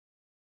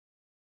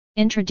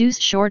Introduce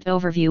short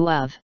overview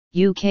of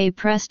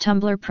UKPress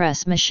Tumbler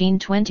Press Machine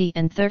 20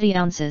 and 30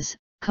 ounces,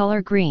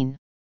 color green.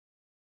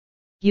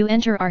 You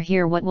enter are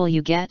here, what will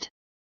you get?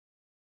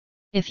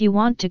 If you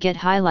want to get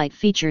highlight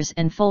features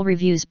and full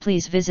reviews,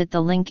 please visit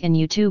the link in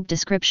YouTube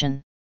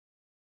description.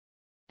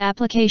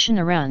 Application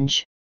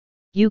arrange.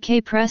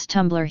 UKPress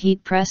Tumbler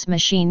Heat Press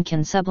Machine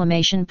can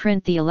sublimation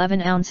print the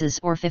 11 ounces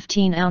or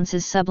 15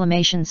 ounces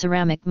sublimation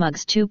ceramic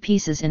mugs 2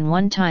 pieces in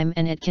one time,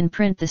 and it can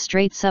print the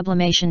straight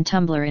sublimation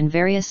tumbler in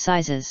various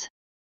sizes.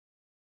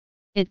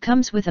 It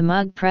comes with a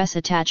mug press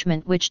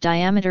attachment which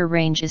diameter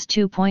range is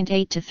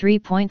 2.8 to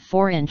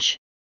 3.4 inch.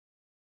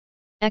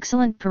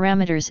 Excellent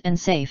parameters and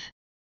safe.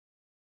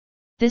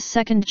 This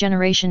second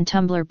generation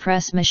tumbler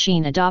press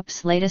machine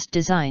adopts latest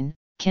design,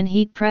 can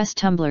heat press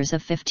tumblers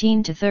of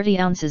 15 to 30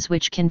 ounces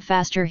which can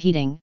faster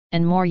heating,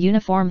 and more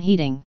uniform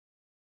heating.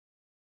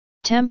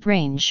 Temp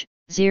range,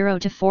 0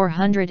 to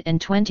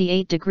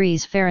 428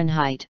 degrees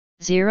Fahrenheit,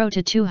 0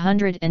 to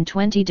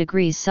 220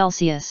 degrees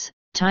Celsius,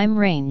 time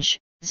range,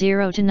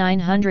 0 to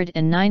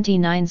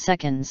 999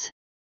 seconds.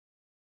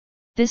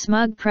 This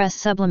mug press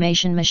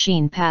sublimation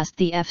machine passed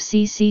the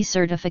FCC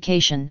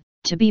certification,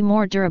 to be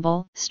more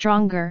durable,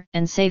 stronger,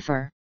 and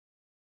safer.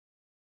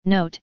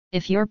 Note: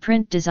 if your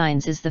print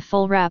designs is the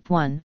full wrap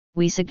one,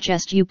 we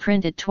suggest you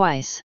print it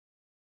twice.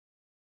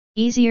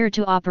 Easier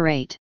to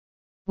operate.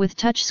 With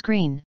touch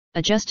screen,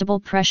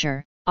 adjustable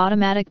pressure,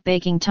 automatic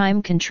baking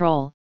time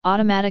control,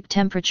 automatic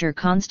temperature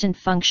constant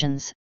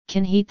functions,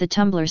 can heat the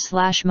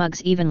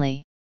tumbler/mugs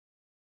evenly.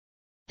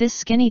 This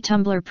skinny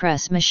tumbler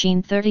press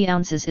machine 30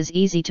 ounces is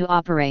easy to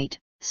operate,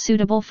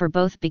 suitable for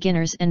both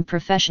beginners and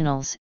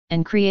professionals,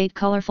 and create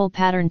colorful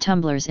pattern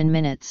tumblers in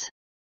minutes.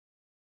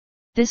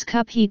 This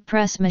cup heat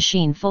press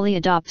machine fully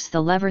adopts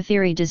the lever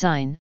theory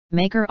design,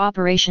 maker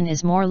operation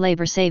is more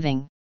labor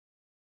saving.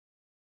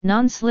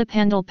 Non-slip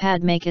handle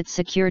pad make it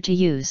secure to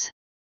use.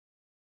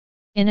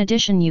 In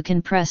addition, you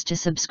can press to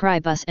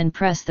subscribe us and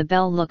press the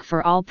bell look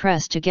for all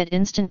press to get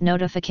instant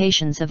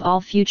notifications of all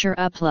future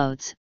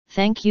uploads.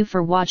 Thank you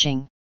for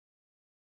watching.